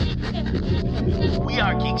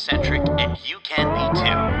are geek-centric, and you can be too.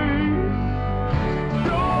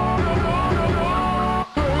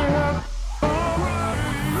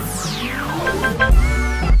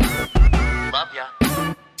 Love ya.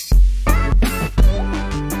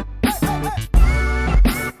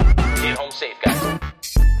 Get home safe, guys.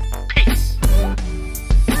 Peace.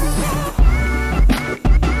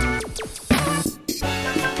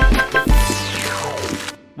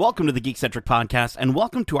 Welcome to the Geek-Centric Podcast, and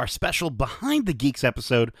welcome to our special Behind the Geeks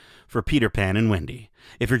episode for Peter Pan and Wendy.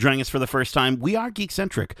 If you're joining us for the first time, we are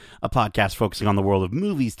Geek-Centric, a podcast focusing on the world of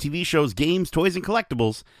movies, TV shows, games, toys, and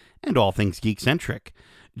collectibles, and all things geek-centric.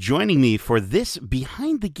 Joining me for this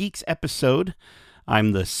Behind the Geeks episode,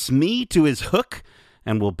 I'm the Smee to his Hook,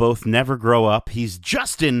 and we'll both never grow up. He's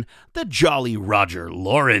Justin, the Jolly Roger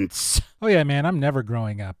Lawrence. Oh yeah, man, I'm never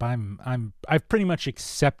growing up. I've pretty much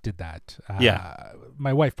accepted that. Yeah.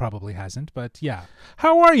 My wife probably hasn't, but yeah.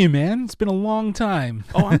 How are you, man? It's been a long time.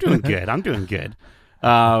 Oh, I'm doing good.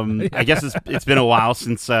 I guess it's been a while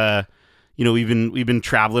since we've been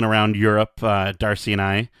traveling around Europe, Darcy and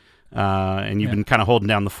I, and you've been kind of holding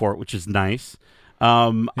down the fort, which is nice.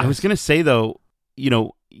 I was gonna say though,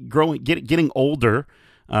 getting older,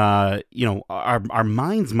 our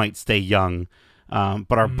minds might stay young,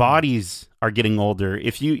 but our bodies are getting older.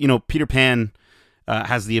 If Peter Pan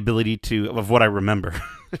has the ability of what I remember,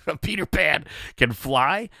 Peter Pan can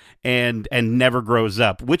fly and never grows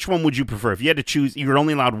up. Which one would you prefer? If you had to choose, you're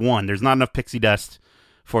only allowed one. There's not enough pixie dust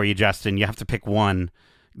for you, Justin. You have to pick one.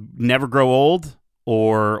 Never grow old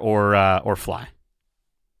or fly.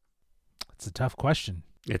 It's a tough question.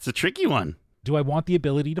 It's a tricky one. Do I want the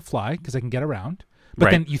ability to fly because I can get around? But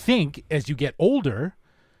right. Then you think as you get older,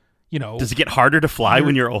 does it get harder to fly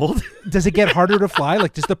when you're old? Does it get harder to fly?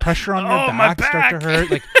 Like, does the pressure on your back start to hurt?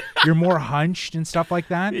 Like, you're more hunched and stuff like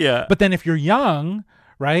that? Yeah. But then if you're young,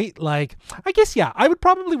 right? Like, I guess, yeah, I would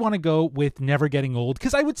probably want to go with never getting old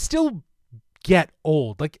because I would still get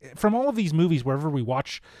old. Like, from all of these movies, wherever we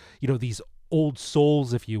watch, these old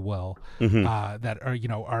souls, if you will, that are,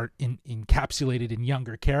 are encapsulated in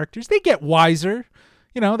younger characters, they get wiser.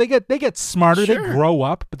 They get smarter, Sure. They grow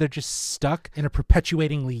up, but they're just stuck in a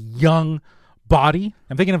perpetuatingly young body.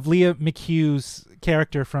 I'm thinking of Leah McHugh's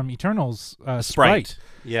character from Eternals, Sprite.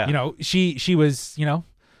 Yeah. She was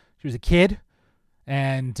a kid,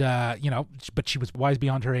 and but she was wise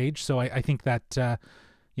beyond her age. So I think that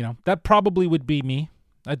that probably would be me.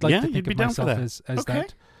 I'd like to think of myself as okay.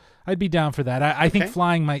 that. I'd be down for that. I think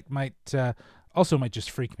flying might also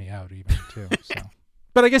just freak me out even too. So,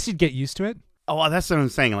 but I guess you'd get used to it. Oh, that's what I'm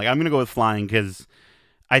saying. Like, I'm going to go with flying because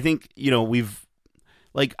I think, I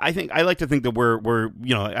like to think that we're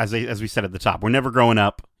as we said at the top, we're never growing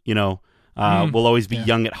up, we'll always be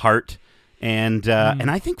young at heart. And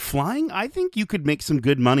I think flying, you could make some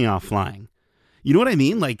good money off flying. You know what I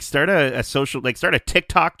mean? Like, start a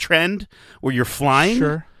TikTok trend where you're flying.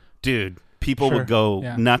 Sure. Dude, people would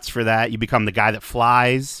go nuts for that. You become the guy that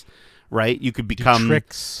flies. Right, you could become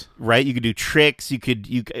tricks. Right, you could do tricks.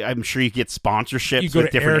 I'm sure you could get sponsorships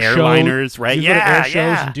with different air airliners. Right, you go to air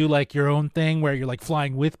shows and do like your own thing where you're like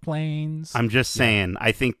flying with planes. I'm just saying.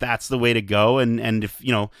 I think that's the way to go. And if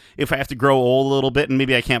I have to grow old a little bit and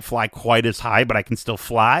maybe I can't fly quite as high, but I can still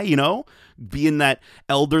fly. Being that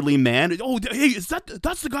elderly man. Oh, hey,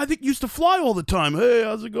 that's the guy that used to fly all the time. Hey,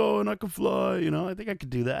 how's it going? I can fly. I think I could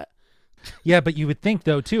do that. Yeah, but you would think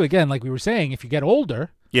though too. Again, like we were saying, if you get older.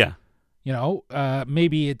 Yeah.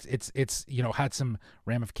 Maybe it's had some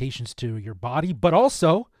ramifications to your body, but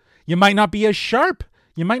also you might not be as sharp.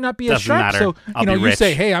 Doesn't matter. So, you you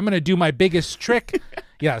say, hey, I'm going to do my biggest trick.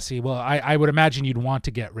 Yeah, see, well, I would imagine you'd want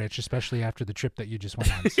to get rich, especially after the trip that you just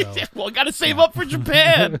went on. So. Well, I got to save up for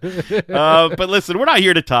Japan. But listen, we're not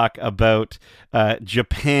here to talk about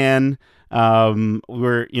Japan.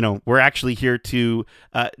 We're actually here to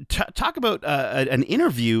talk about an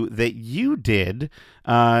interview that you did,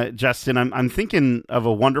 Justin. I'm thinking of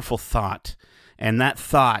a wonderful thought, and that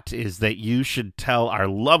thought is that you should tell our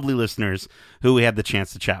lovely listeners who we had the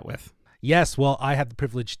chance to chat with. Yes, well, I had the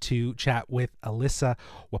privilege to chat with Alyssa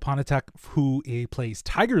Wapanatâhk, who plays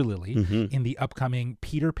Tiger Lily in the upcoming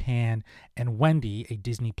Peter Pan and Wendy, a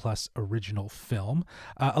Disney Plus original film.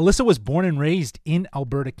 Alyssa was born and raised in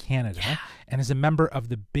Alberta, Canada, and is a member of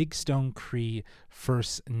the Big Stone Cree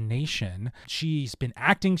First Nation. She's been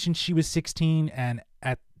acting since she was 16, and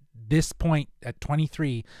at this point, at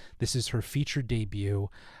 23, this is her feature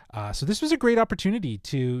debut. So this was a great opportunity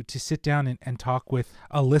to sit down and talk with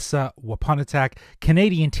Alyssa Wapanatâhk,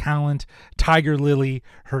 Canadian talent, Tiger Lily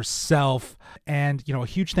herself. And, a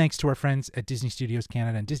huge thanks to our friends at Disney Studios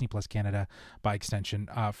Canada and Disney Plus Canada, by extension,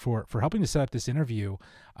 for helping to set up this interview,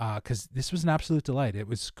 because this was an absolute delight. It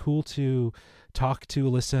was cool to talk to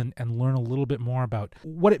Alyssa and learn a little bit more about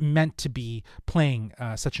what it meant to be playing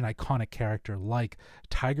such an iconic character like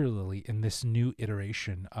Tiger Lily in this new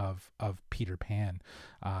iteration of Peter Pan.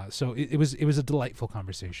 So it was a delightful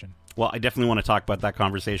conversation. Well, I definitely want to talk about that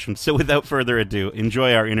conversation. So without further ado,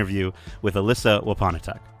 enjoy our interview with Alyssa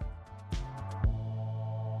Wapanatâhk.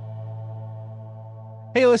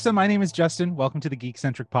 Hey, Alyssa, my name is Justin. Welcome to the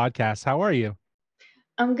Geek-Centric Podcast. How are you?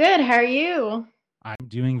 I'm good. How are you? I'm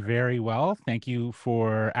doing very well. Thank you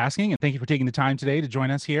for asking, and thank you for taking the time today to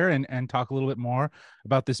join us here and talk a little bit more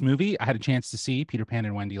about this movie. I had a chance to see Peter Pan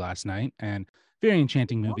and Wendy last night, and very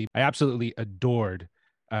enchanting movie. I absolutely adored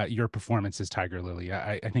your performance as Tiger Lily.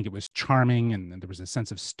 I think it was charming, and there was a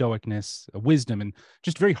sense of stoicness, a wisdom, and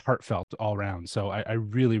just very heartfelt all around. So I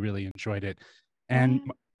really, really enjoyed it.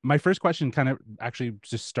 And my first question kind of actually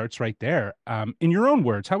just starts right there. In your own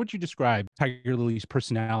words, how would you describe Tiger Lily's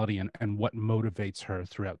personality and what motivates her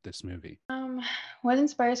throughout this movie? What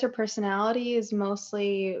inspires her personality is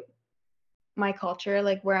mostly my culture,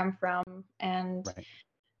 like where I'm from, and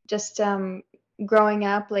just growing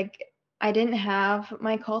up. Like, I didn't have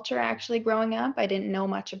my culture actually growing up. I didn't know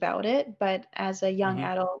much about it, but as a young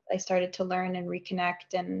adult, I started to learn and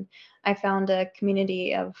reconnect, and I found a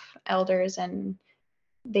community of elders, and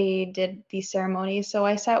they did these ceremonies. So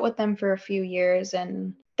I sat with them for a few years,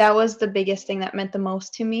 and that was the biggest thing that meant the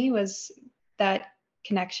most to me, was that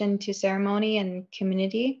connection to ceremony and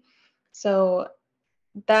community. So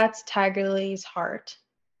that's Tiger Lily's heart.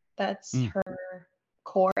 That's her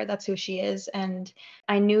core. That's who she is. And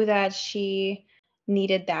I knew that she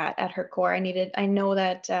needed that at her core. I know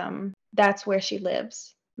that that's where she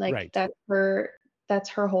lives. Like that's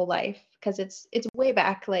her whole life. Because it's way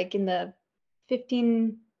back, like in the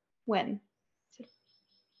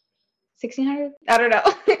 1600? I don't know.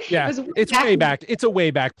 Yeah, it's way back. It's a way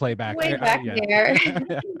back playback. Way back there.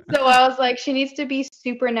 So I was like, she needs to be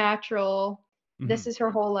supernatural. This is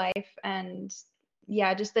her whole life. And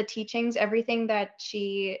yeah, just the teachings, everything that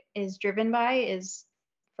she is driven by is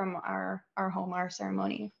from our home, our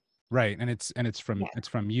ceremony. Right. And it's from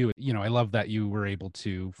you. I love that you were able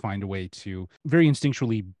to find a way to very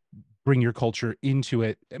instinctually bring your culture into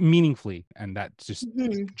it meaningfully, and that just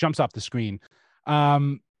jumps off the screen.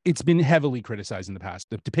 It's been heavily criticized in the past.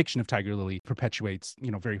 The depiction of Tiger Lily perpetuates,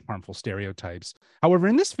 very harmful stereotypes. However,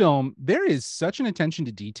 in this film, there is such an attention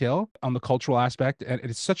to detail on the cultural aspect, and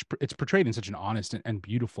it's portrayed in such an honest and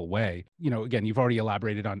beautiful way. Again, you've already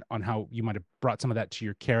elaborated on how you might have brought some of that to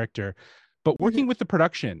your character, but working with the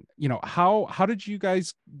production, how did you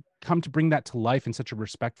guys come to bring that to life in such a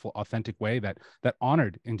respectful, authentic way that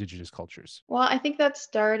honored Indigenous cultures? Well, I think that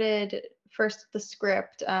started first the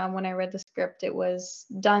script. When I read the script, it was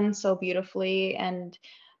done so beautifully, and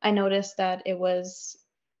I noticed that it was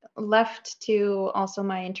left to also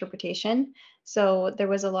my interpretation. So there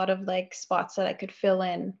was a lot of like spots that I could fill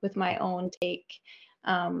in with my own take,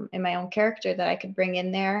 and my own character that I could bring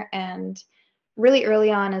in there. And really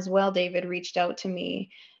early on as well, David reached out to me,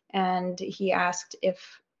 and he asked if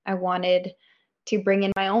I wanted to bring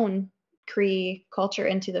in my own Cree culture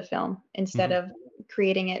into the film instead of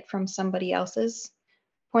creating it from somebody else's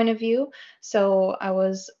point of view. So I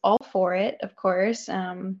was all for it, of course.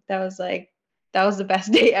 That was the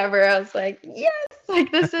best day ever. I was like, yes,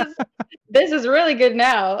 like this is really good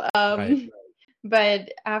now.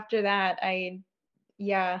 But after that,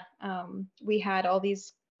 we had all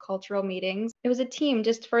these cultural meetings. It was a team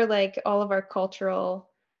just for like all of our cultural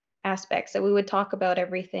aspects, that we would talk about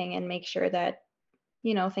everything and make sure that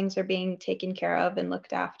things are being taken care of and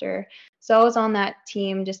looked after. So I was on that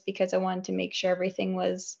team just because I wanted to make sure everything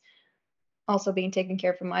was also being taken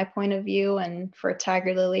care of from my point of view. And for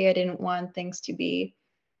Tiger Lily, I didn't want things to be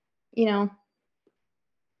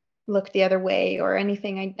look the other way or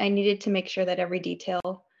anything. I needed to make sure that every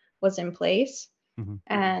detail was in place.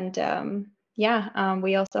 And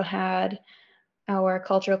we also had our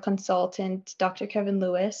cultural consultant, Dr. Kevin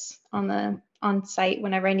Lewis, on site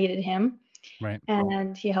whenever I needed him. Right.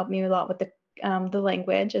 And he helped me a lot with the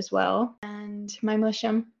language as well. And my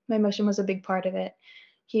mushum was a big part of it.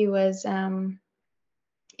 He was,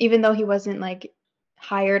 even though he wasn't like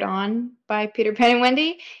hired on by Peter Pan and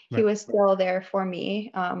Wendy, he was still there for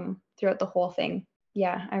me throughout the whole thing.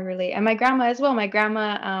 Yeah, and my grandma as well. My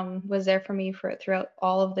grandma was there for me throughout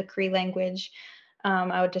all of the Cree language.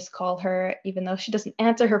 I would just call her, even though she doesn't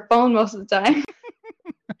answer her phone most of the time.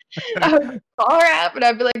 I would call her up and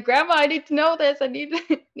I'd be like, Grandma, I need to know this. I need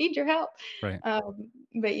need your help. Right.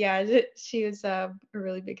 But yeah, she was a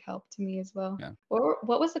really big help to me as well. Yeah.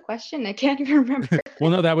 What was the question? I can't even remember.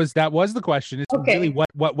 Well, no, that was the question. It's really Okay.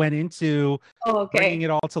 what went into bringing Okay. it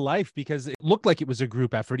all to life, because it looked like it was a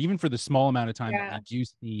group effort, even for the small amount of time that Yeah. we do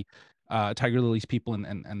see Tiger Lily's people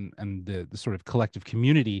and the sort of collective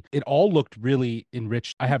community. It all looked really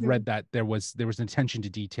enriched. I have Mhm. read that there was an attention to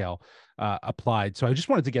detail applied. So I just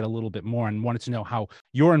wanted to get a little bit more and wanted to know how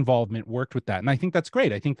your involvement worked with that. And I think that's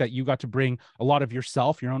great. I think that you got to bring a lot of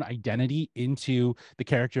yourself, your own identity into the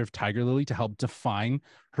character of Tiger Lily to help define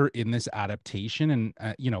her in this adaptation. And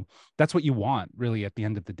that's what you want, really. At the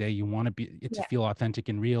end of the day, you want it to Yeah. feel authentic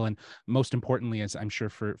and real, and most importantly, as I'm sure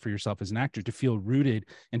for yourself as an actor, to feel rooted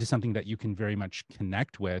into something that you can very much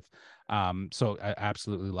connect with. So I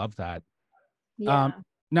absolutely love that. Yeah.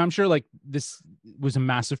 Now I'm sure like this was a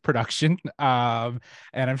massive production, and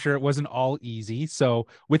I'm sure it wasn't all easy. So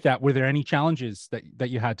with that, were there any challenges that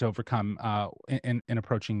you had to overcome in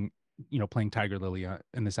approaching, playing Tiger Lily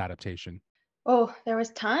in this adaptation? Oh, there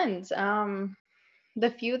was tons. The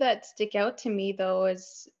few that stick out to me though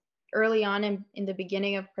is early on in the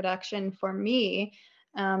beginning of production for me,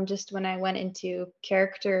 just when I went into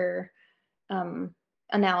character um,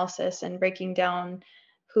 analysis and breaking down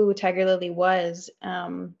who Tiger Lily was.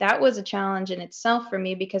 That was a challenge in itself for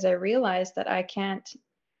me because I realized that I can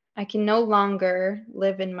no longer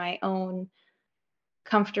live in my own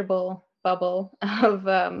comfortable bubble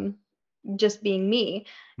of just being me.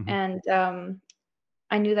 Mhm. And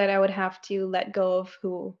I knew that I would have to let go of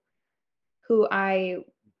who I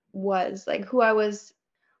was, like who I was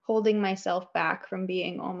holding myself back from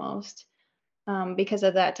being almost. Because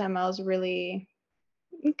at that time I was really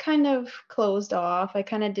kind of closed off. I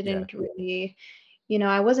kind of Yeah. didn't really,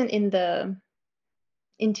 I wasn't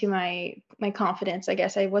into my confidence. I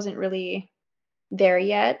guess I wasn't really there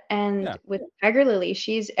yet. And Yeah. with Tiger Lily,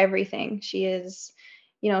 she's everything. She is,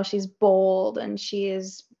 she's bold and she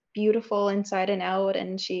is beautiful inside and out,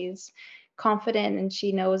 and she's confident and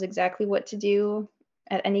she knows exactly what to do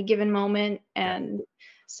at any given moment. Yeah. And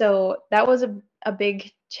so that was a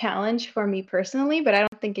big challenge for me personally, but I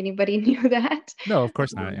don't think anybody knew that. No, of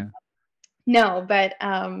course not. Um, Yeah. no, but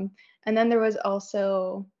and then there was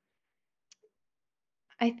also,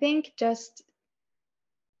 I think, just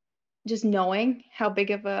knowing how big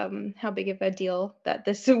of a deal that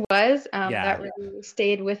this was, Yeah. that really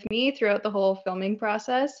stayed with me throughout the whole filming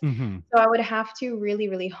process. Hmm. So I would have to really,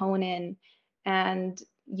 really hone in and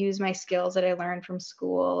use my skills that I learned from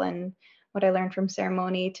school and what I learned from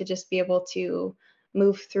ceremony to just be able to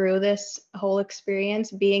move through this whole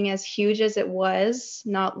experience, being as huge as it was,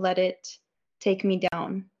 not let it take me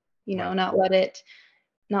down, Right. not let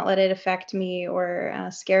it affect me or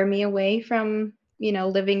scare me away from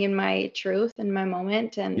living in my truth and my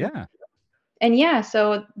moment. and Yeah. and yeah,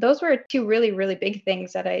 so those were two really, really big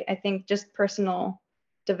things that I think, just personal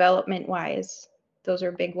development wise, those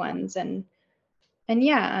are big ones. And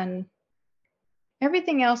yeah, and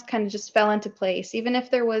everything else kind of just fell into place, even if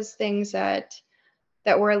there was things that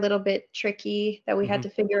were a little bit tricky that we had Hmm. to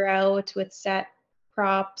figure out with set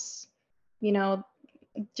props, you know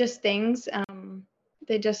just things.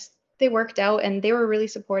 They worked out, and they were really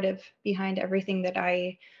supportive behind everything that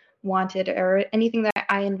I wanted or anything that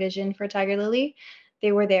I envisioned for Tiger Lily.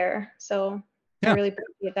 They were there, so I Yeah. really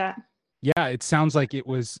appreciate that. Yeah, it sounds like it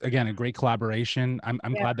was, again, a great collaboration. I'm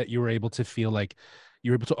Yeah, glad that you were able to feel like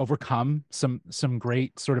you were able to overcome some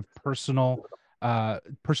great sort of personal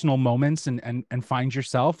moments and find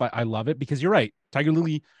yourself. I love it, because you're right. Tiger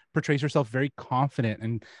Lily portrays herself very confident,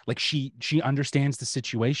 and like she understands the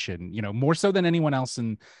situation, more so than anyone else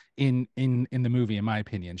in the movie, in my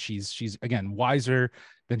opinion. She's again wiser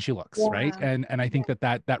than she looks, right? yeah, And I think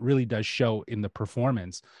that really does show in the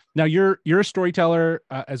performance. Now you're a storyteller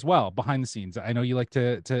as well, behind the scenes. I know you like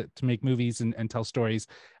to make movies and tell stories.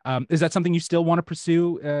 Is that something you still want to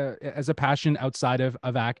pursue as a passion outside of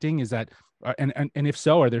acting? Is that and if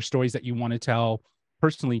so, are there stories that you want to tell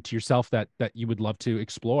personally to yourself that you would love to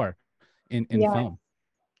explore in yeah. film?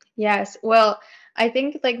 Yes. Well, I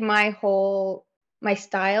think like my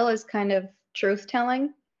style is kind of truth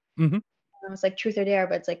telling. Hmm. It's like truth or dare,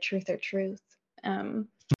 but it's like truth or truth. Um,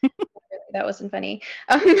 that wasn't funny.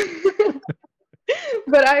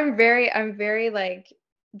 But I'm very like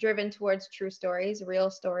driven towards true stories, real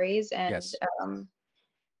stories, and Yes.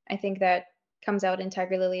 I think that comes out in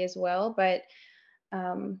Tiger Lily as well. But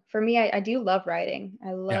for me, I do love writing. I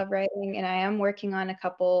Yeah. love writing, and I am working on a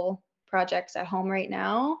couple projects at home right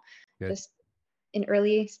now. Good. Just in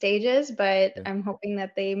early stages, but Yeah. I'm hoping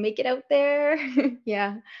that they make it out there.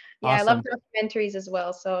 Yeah. Yeah, I love Awesome. documentaries as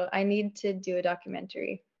well, so I need to do a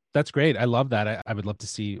documentary. That's great. I love that. I would love to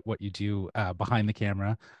see what you do behind the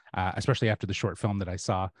camera, especially after the short film that I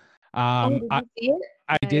saw. Oh, did you see it?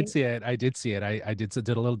 I did Nice. see it. I did see it. I did a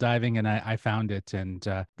little diving, and I found it. And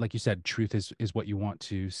like you said, truth is what you want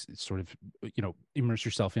to sort of immerse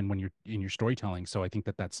yourself in when you're in your storytelling. So I think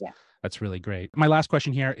Yeah. that's really great. My last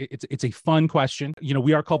question here. It's a fun question.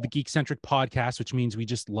 We are called the Geek Centric Podcast, which means we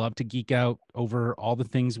just love to geek out over all the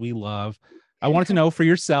things we love. I wanted to know for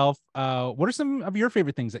yourself, what are some of your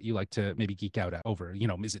favorite things that you like to maybe geek out over?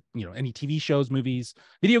 Is it any TV shows, movies,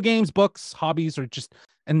 video games, books, hobbies, or just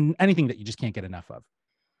anything that you just can't get enough of?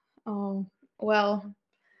 Oh, well,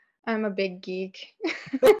 I'm a big geek.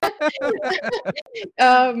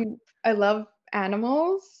 I love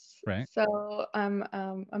animals, Right. so I'm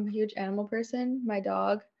a huge animal person. My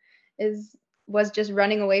dog was just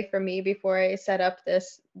running away from me before I set up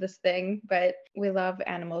this thing, but we love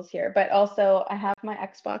animals here. But also, I have my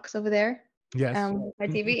Xbox over there, Yes. my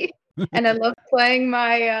TV, and I love playing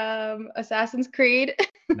my Assassin's Creed.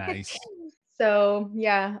 Nice. So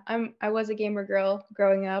yeah, I was a gamer girl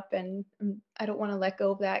growing up, and I don't want to let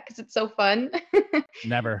go of that because it's so fun.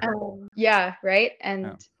 Never. Yeah, right. And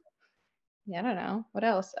Oh. yeah, I don't know what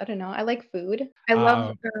else. I don't know. I like food. I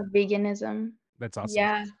love veganism. That's awesome.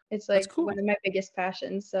 Yeah, it's That's like cool. one of my biggest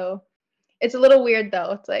passions. So it's a little weird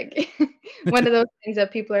though. It's like one of those things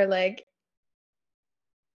that people are like,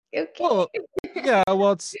 okay. Well, yeah,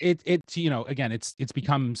 well, it's again, it's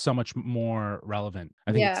become so much more relevant.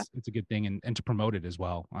 I think Yeah. it's a good thing, and to promote it as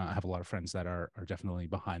well. I have a lot of friends that are definitely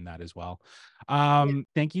behind that as well. Yeah.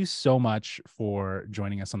 Thank you so much for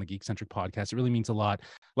joining us on the Geek Centric Podcast. It really means a lot.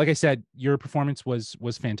 Like I said, your performance was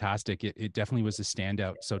fantastic. It definitely was a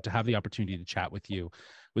standout. So to have the opportunity to chat with you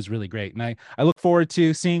was really great, and I look forward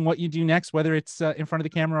to seeing what you do next, whether it's in front of the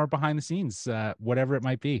camera or behind the scenes, whatever it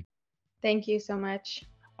might be. Thank you so much.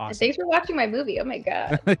 And Awesome. thanks for watching my movie. Oh my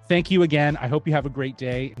God. Thank you again. I hope you have a great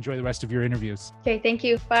day. Enjoy the rest of your interviews. Okay, thank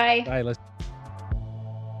you. Bye. Bye, Alyssa.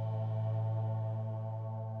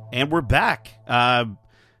 And we're back.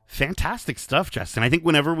 Fantastic stuff, Justin. I think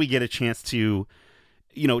whenever we get a chance to,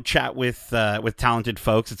 chat with talented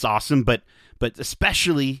folks, it's awesome. But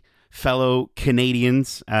especially fellow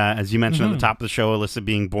Canadians, as you mentioned at the top of the show, Alyssa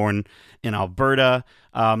being born in Alberta.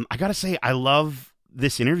 I gotta say, I love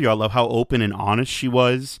this interview. I love how open and honest she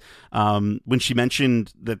was. When she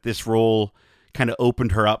mentioned that this role kind of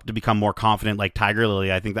opened her up to become more confident, like Tiger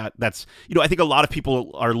Lily. I think that's I think a lot of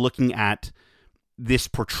people are looking at this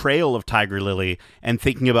portrayal of Tiger Lily and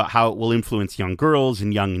thinking about how it will influence young girls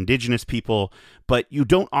and young Indigenous people, but you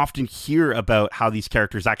don't often hear about how these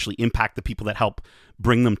characters actually impact the people that help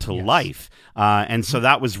bring them to life. And so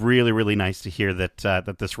that was really, really nice to hear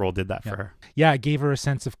that this role did that for her. Yeah, it gave her a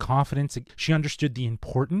sense of confidence. She understood the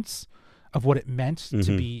importance of what it meant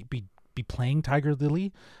to be playing Tiger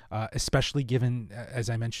Lily, especially given, as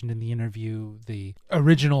I mentioned in the interview, the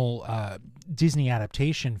original Disney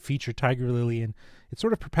adaptation featured Tiger Lily, and it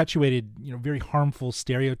sort of perpetuated, very harmful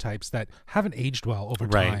stereotypes that haven't aged well over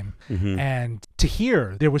time. And to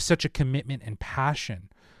hear there was such a commitment and passion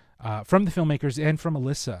from the filmmakers and from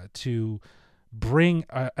Alyssa to bring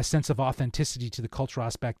a sense of authenticity to the cultural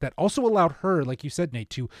aspect that also allowed her, like you said,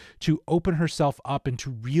 Nate, to open herself up and to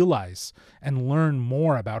realize and learn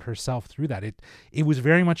more about herself through that. It was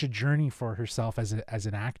very much a journey for herself as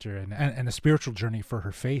an actor, and a spiritual journey for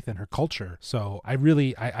her faith and her culture. So I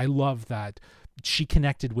love that she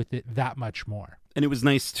connected with it that much more. And it was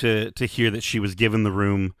nice to hear that she was given the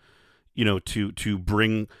room, to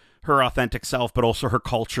bring her authentic self, but also her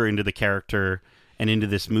culture into the character and into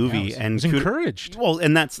this movie. And was encouraged. Well,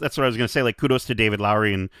 and that's what I was going to say. Like, kudos to David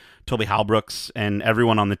Lowery and Toby Halbrooks and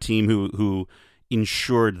everyone on the team who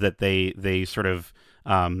ensured that they sort of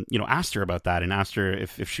asked her about that and asked her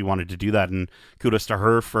if she wanted to do that. And kudos to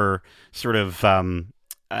her for sort of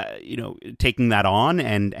taking that on.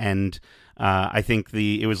 And I think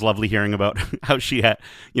it was lovely hearing about how she had,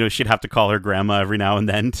 she'd have to call her grandma every now and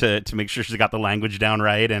then to make sure she's got the language down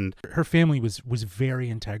right. And her family was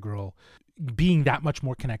very integral, being that much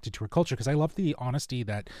more connected to her culture, because I love the honesty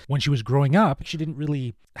that when she was growing up, she didn't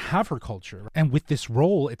really have her culture. And with this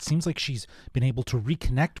role, it seems like she's been able to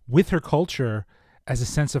reconnect with her culture as a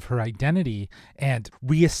sense of her identity and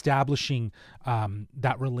reestablishing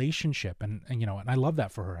that relationship. And I love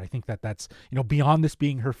that for her. I think that's, beyond this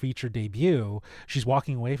being her feature debut, she's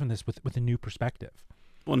walking away from this with a new perspective.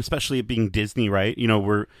 Well, and especially it being Disney, right?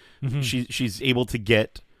 She's able to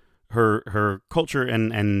get her culture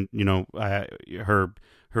and her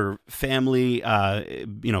her family,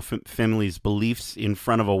 family's beliefs in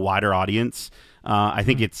front of a wider audience. I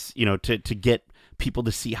think it's, to get people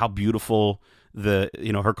to see how beautiful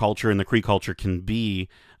her culture and the Cree culture can be.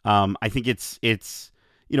 I think it's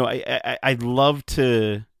I'd love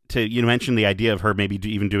to mention the idea of her maybe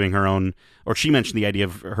even doing her own, or she mentioned the idea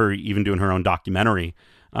of her even doing her own documentary.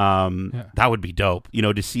 That would be dope,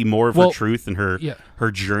 to see more of her truth and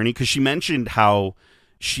her journey. Cause she mentioned how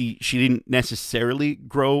she didn't necessarily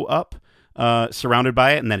grow up surrounded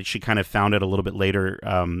by it, and that she kind of found it a little bit later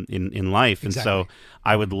in life. Exactly. And so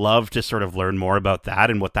I would love to sort of learn more about that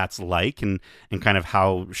and what that's like, and kind of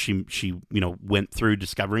how she went through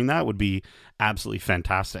discovering that would be absolutely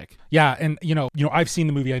fantastic. Yeah, and I've seen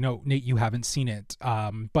the movie. I know, Nate, you haven't seen it,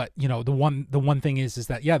 but the one thing is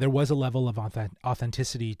that there was a level of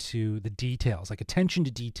authenticity to the details, like attention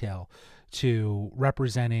to detail, to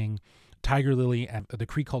representing Tiger Lily and the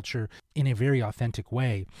Cree culture in a very authentic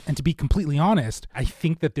way. And to be completely honest, I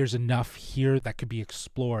think that there's enough here that could be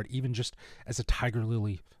explored, even just as a Tiger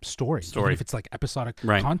Lily story. Even if it's like episodic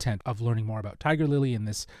content of learning more about Tiger Lily in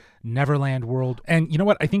this Neverland world. And you know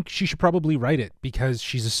what? I think she should probably write it, because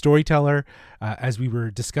she's a storyteller. As we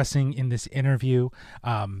were discussing in this interview,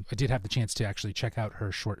 I did have the chance to actually check out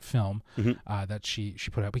her short film that she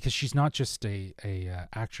put out, because she's not just a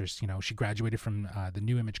actress. She graduated from the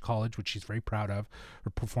New Image College, which she's very proud of, her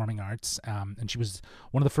performing arts, and she was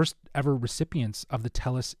one of the first ever recipients of the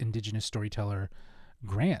TELUS Indigenous Storyteller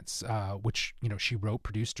grants, which she wrote,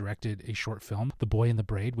 produced, directed a short film, The Boy in the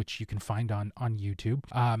Braid, which you can find on YouTube.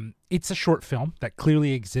 It's a short film that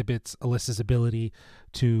clearly exhibits Alyssa's ability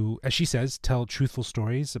to, as she says, tell truthful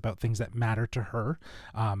stories about things that matter to her.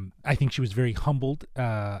 I think she was very humbled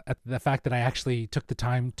at the fact that I actually took the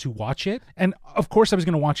time to watch it. And of course I was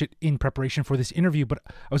going to watch it in preparation for this interview, but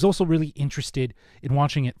I was also really interested in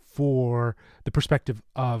watching it for the perspective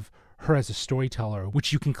of her as a storyteller,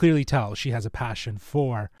 which you can clearly tell she has a passion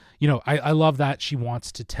for. I love that she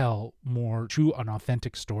wants to tell more true and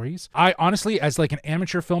authentic stories. I honestly, as like an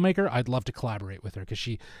amateur filmmaker, I'd love to collaborate with her,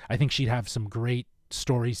 because I think she'd have some great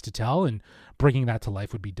stories to tell, and bringing that to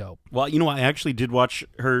life would be dope. Well, I actually did watch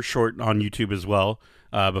her short on YouTube as well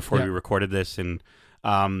before we recorded this, and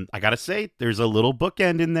I gotta say, there's a little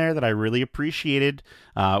bookend in there that I really appreciated.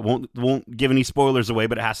 Won't give any spoilers away,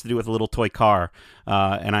 but it has to do with a little toy car,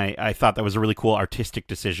 and I thought that was a really cool artistic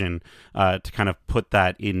decision to kind of put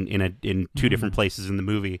that in two different places in the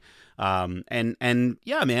movie. And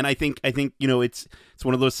yeah, man, I think it's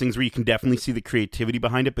one of those things where you can definitely see the creativity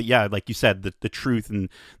behind it, but yeah, like you said, the truth and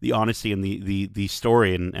the honesty and the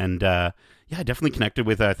story, and yeah, I definitely connected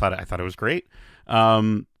with it. I thought it was great.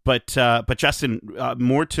 But Justin,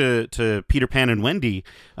 more to Peter Pan and Wendy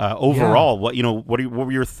overall. What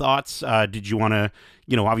were your thoughts? Did you want to?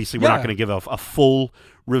 Obviously, we're not going to give a full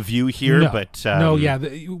review here, but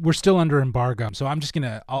we're still under embargo, so I'm just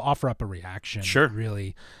I'll offer up a reaction. Sure,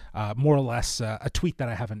 really, more or less a tweet that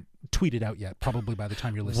I haven't tweeted out yet. Probably by the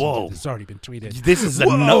time you're listening to this, it's already been tweeted. This is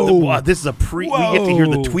another. This is a pre. Whoa. We get to hear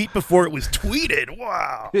the tweet before it was tweeted.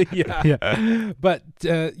 Wow. yeah. But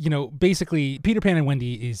basically, Peter Pan and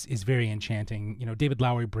Wendy is very enchanting. David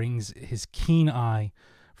Lowery brings his keen eye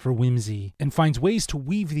for whimsy and finds ways to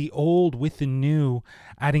weave the old with the new,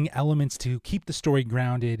 adding elements to keep the story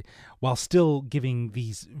grounded while still giving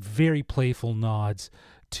these very playful nods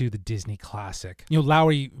to the Disney classic.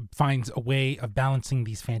 Lowery finds a way of balancing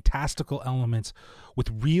these fantastical elements with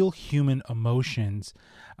real human emotions.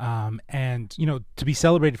 And to be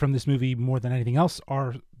celebrated from this movie more than anything else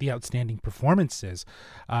are the outstanding performances.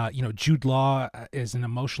 Jude Law as an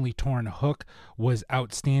emotionally torn Hook was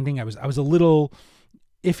outstanding. I was a little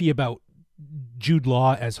iffy about Jude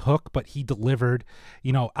Law as Hook, but he delivered.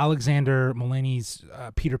 Alexander Mulaney's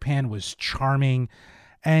Peter Pan was charming,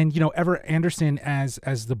 and Ever Anderson as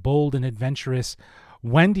the bold and adventurous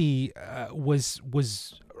Wendy was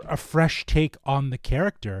a fresh take on the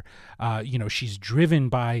character. She's driven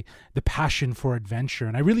by the passion for adventure,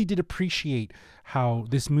 and I really did appreciate how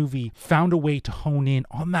this movie found a way to hone in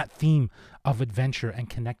on that theme of adventure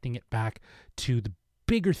and connecting it back to the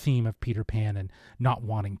bigger theme of Peter Pan and not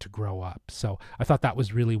wanting to grow up. So I thought that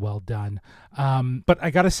was really well done. But I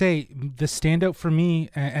gotta say, the standout for me,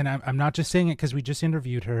 and I'm not just saying it because we just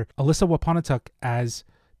interviewed her, Alyssa Wapanatâhk as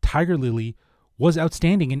Tiger Lily was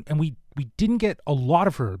outstanding, and we didn't get a lot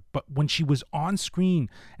of her, but when she was on screen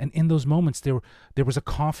and in those moments, there was a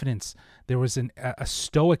confidence, there was a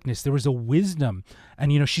stoicness, there was a wisdom,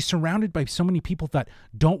 and she's surrounded by so many people that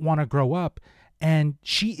don't want to grow up. And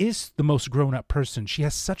she is the most grown-up person. She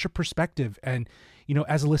has such a perspective. And,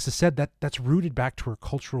 as Alyssa said, that's rooted back to her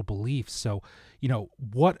cultural beliefs. So,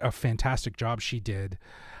 what a fantastic job she did.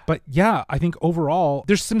 But yeah, I think overall,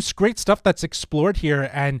 there's some great stuff that's explored here,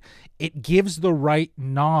 and it gives the right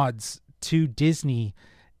nods to Disney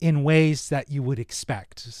in ways that you would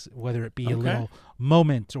expect, whether it be a little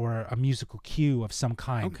moment or a musical cue of some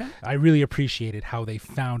kind. I really appreciated how they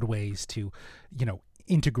found ways to,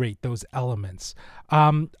 integrate those elements.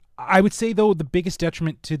 I would say, though, the biggest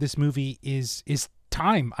detriment to this movie is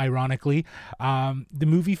time, ironically. The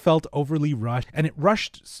movie felt overly rushed, and it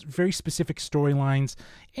rushed very specific storylines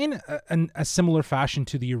in a similar fashion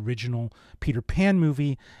to the original Peter Pan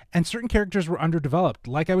movie, and certain characters were underdeveloped.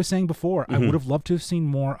 Like I was saying before, I would have loved to have seen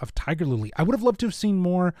more of Tiger Lily. I would have loved to have seen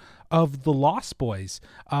more of the Lost Boys,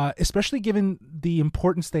 especially given the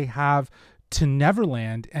importance they have to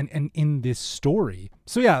Neverland and in this story.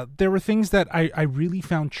 So yeah, there were things that I really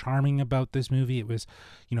found charming about this movie. It was,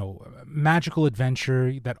 magical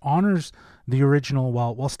adventure that honors the original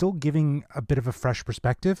while still giving a bit of a fresh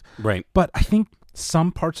perspective. Right. But I think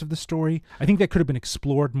some parts of the story, I think that could have been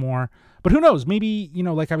explored more. But who knows? Maybe,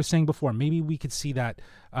 like I was saying before, maybe we could see that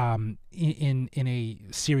in a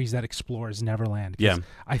series that explores Neverland. Yeah.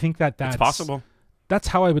 I think that's possible. That's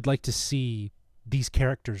how I would like to see these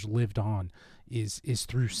characters lived on, is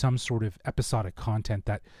through some sort of episodic content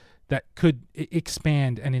that could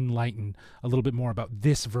expand and enlighten a little bit more about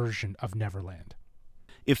this version of Neverland.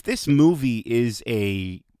 If this movie is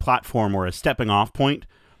a platform or a stepping off point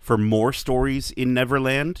for more stories in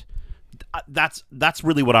Neverland, that's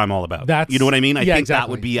really what I'm all about. You know what I mean? I think exactly. That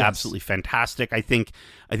would be absolutely fantastic. I think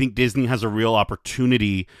Disney has a real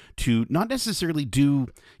opportunity to not necessarily do,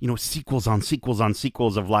 sequels on sequels on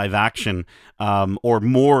sequels of live action, or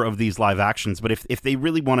more of these live actions. But if they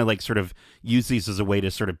really want to sort of use these as a way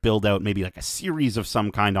to sort of build out maybe a series of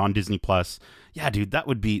some kind on Disney Plus, yeah, dude, that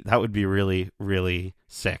would be really, really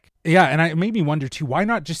sick. Yeah, and it made me wonder too, why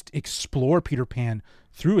not just explore Peter Pan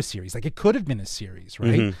through a series? It could have been a series,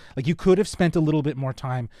 right? You could have spent a little bit more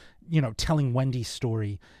time, telling Wendy's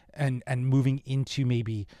story and moving into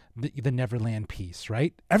maybe the Neverland piece,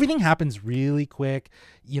 right? Everything happens really quick.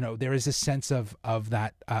 There is a sense of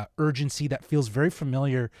that urgency that feels very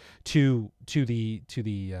familiar to the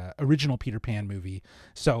original Peter Pan movie.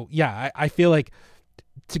 So yeah, I feel like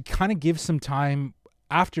to kind of give some time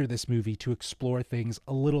after this movie to explore things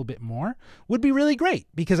a little bit more would be really great,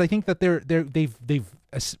 because I think that they've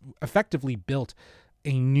effectively built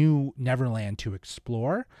a new Neverland to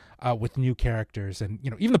explore with new characters, and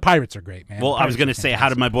even the pirates are great, man. Well, I was going to say, how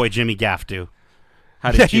did my boy Jimmy Gaff do?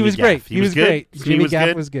 He was great. He was great. Jimmy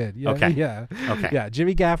Gaff was good. Yeah, okay. Yeah. Okay. Yeah.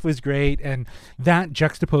 Jimmy Gaff was great, and that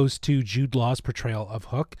juxtaposed to Jude Law's portrayal of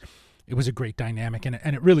Hook, it was a great dynamic, and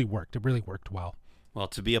it really worked. It really worked well. Well,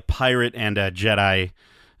 to be a pirate and a Jedi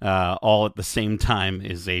all at the same time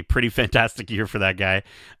is a pretty fantastic year for that guy.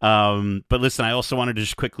 But listen, I also wanted to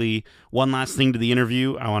just quickly, one last thing to the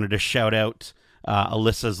interview. I wanted to shout out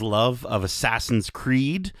Alyssa's love of Assassin's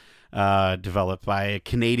Creed, developed by a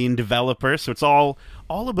Canadian developer. So it's all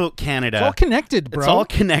about Canada. It's all connected, bro. It's all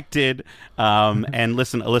connected. And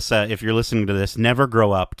listen, Alyssa, if you're listening to this, never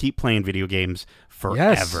grow up. Keep playing video games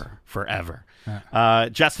forever.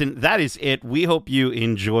 Justin, that is it. We hope you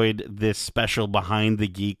enjoyed this special Behind the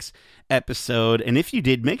Geeks episode, and if you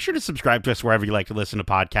did, make sure to subscribe to us wherever you like to listen to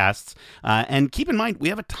podcasts, and keep in mind we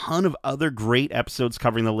have a ton of other great episodes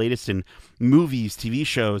covering the latest in movies, TV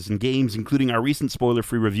shows, and games, including our recent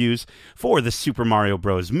spoiler-free reviews for the Super Mario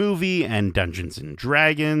Bros. Movie and Dungeons and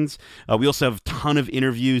Dragons. We also have a ton of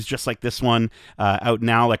interviews just like this one out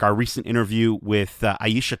now, like our recent interview with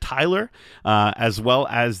Aisha Tyler, as well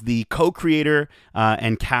as the co-creator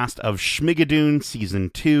and cast of Schmigadoon Season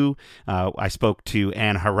 2. I spoke to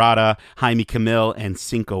Anne Harada, Jaime Camille, and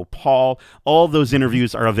Cinco Paul. All those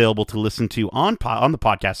interviews are available to listen to on the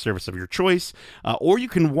podcast service of your choice, or you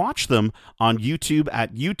can watch them on YouTube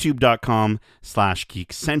at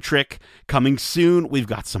youtube.com/geekcentric. Coming soon, we've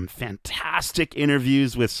got some fantastic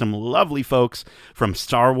interviews with some lovely folks from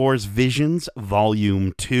Star Wars Visions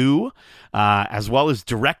Volume 2, as well as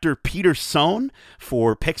director Peter Sohn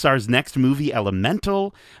for Pixar's next movie,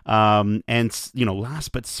 Elemental. And,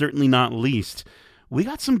 last but certainly not least, we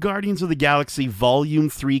got some Guardians of the Galaxy Volume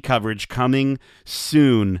 3 coverage coming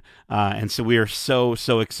soon. And so we are so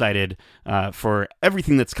excited for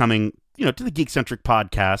everything that's coming, to the Geekcentric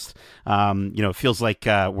podcast. It feels like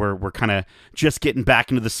we're kind of just getting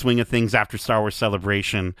back into the swing of things after Star Wars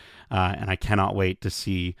Celebration. And I cannot wait to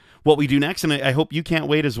see what we do next. And I hope you can't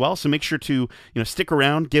wait as well. So make sure to, stick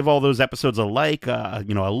around, give all those episodes a like, a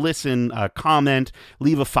listen, a comment,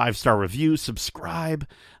 leave a 5-star review, subscribe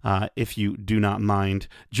if you do not mind.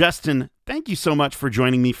 Justin, thank you so much for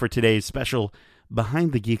joining me for today's special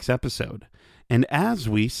Behind the Geeks episode. And as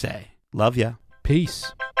we say, love ya.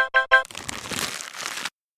 Peace.